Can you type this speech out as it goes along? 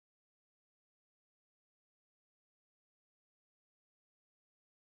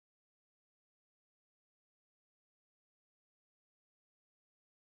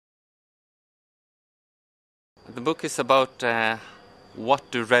The book is about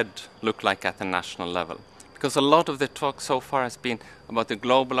what do red look like at the national level. Because a lot of the talk so far has been about the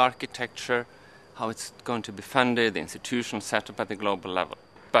global architecture, how it's going to be funded, the institutional setup at the global level.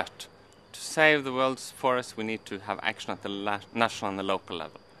 But to save the world's forests, we need to have action at the national and the local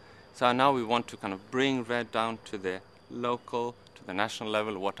level. So now we want to kind of bring red down to the local, to the national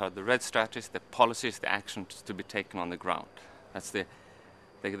level. What are the red strategies, the policies, the actions to be taken on the ground? That's the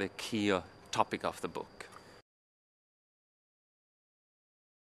key topic of the book.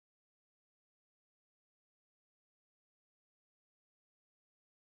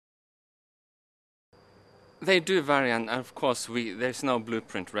 They do vary, and of course there's no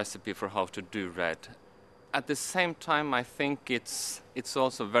blueprint recipe for how to do red. At the same time, I think it's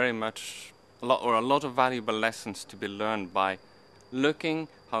also very much a lot of valuable lessons to be learned by looking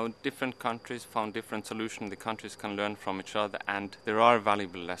how different countries found different solutions. The countries can learn from each other, and there are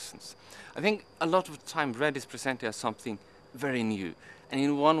valuable lessons. I think a lot of the time red is presented as something very new. And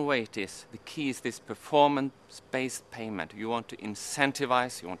in one way the key is this performance-based payment. You want to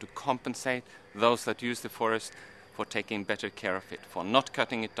incentivize, you want to compensate those that use the forest for taking better care of it, for not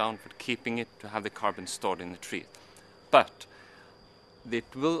cutting it down, for keeping it, to have the carbon stored in the trees. But it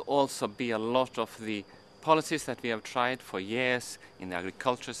will also be a lot of the policies that we have tried for years in the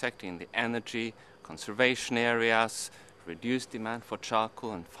agriculture sector, in the energy, conservation areas, reduced demand for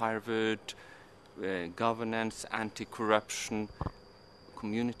charcoal and firewood, governance, anti-corruption,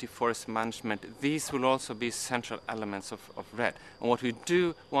 community forest management. These will also be central elements of red. And what we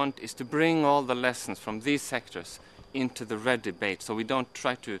do want is to bring all the lessons from these sectors into the red debate, so we don't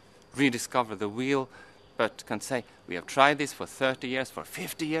try to rediscover the wheel, but can say we have tried this for 30 years, for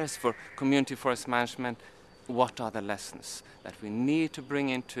 50 years for community forest management. What are the lessons that we need to bring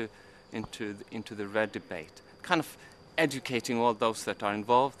into the red debate? Kind of educating all those that are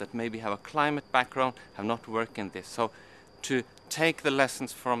involved, that maybe have a climate background, have not worked in this. So to take the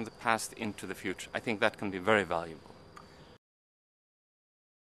lessons from the past into the future, I think that can be very valuable.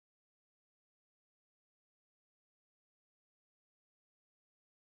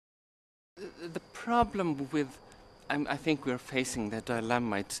 The problem with, I think we're facing the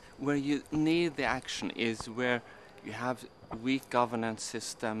dilemma, it's where you need the action is where you have weak governance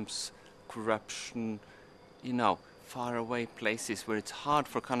systems, corruption, faraway places where it's hard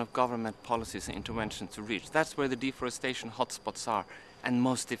for kind of government policies and interventions to reach. That's where the deforestation hotspots are and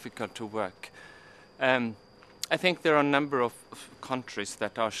most difficult to work. I think there are a number of countries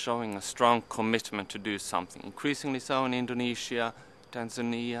that are showing a strong commitment to do something. Increasingly so in Indonesia,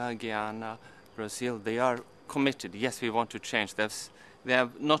 Tanzania, Guyana, Brazil. They are committed. Yes, we want to change. They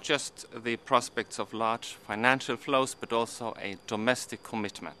have not just the prospects of large financial flows, but also a domestic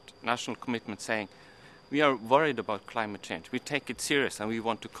commitment, national commitment saying, we are worried about climate change. We take it serious and we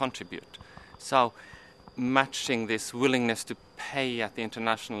want to contribute. So matching this willingness to pay at the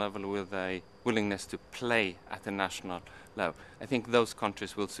international level with a willingness to play at the national level, I think those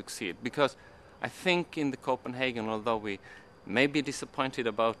countries will succeed. Because I think in the Copenhagen, although we may be disappointed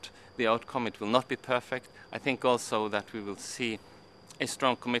about the outcome, it will not be perfect. I think also that we will see a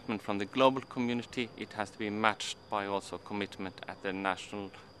strong commitment from the global community. It has to be matched by also commitment at the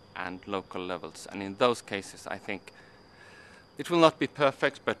national and local levels. And in those cases, I think it will not be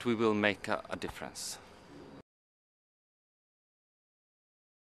perfect, but we will make a difference.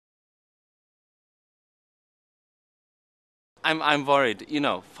 I'm worried,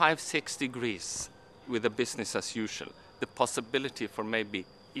 5-6 degrees with the business as usual. The possibility for maybe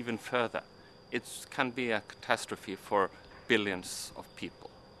even further, it can be a catastrophe for billions of people.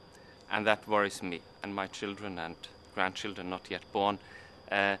 And that worries me and my children and grandchildren not yet born.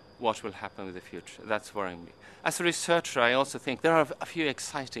 What will happen in the future? That's worrying me. As a researcher, I also think there are a few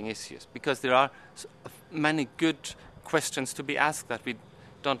exciting issues because there are many good questions to be asked that we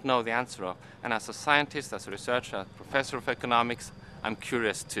don't know the answer of. And as a scientist, as a researcher, as a professor of economics, I'm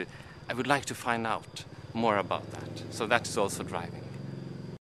curious I would like to find out more about that. So that's also driving.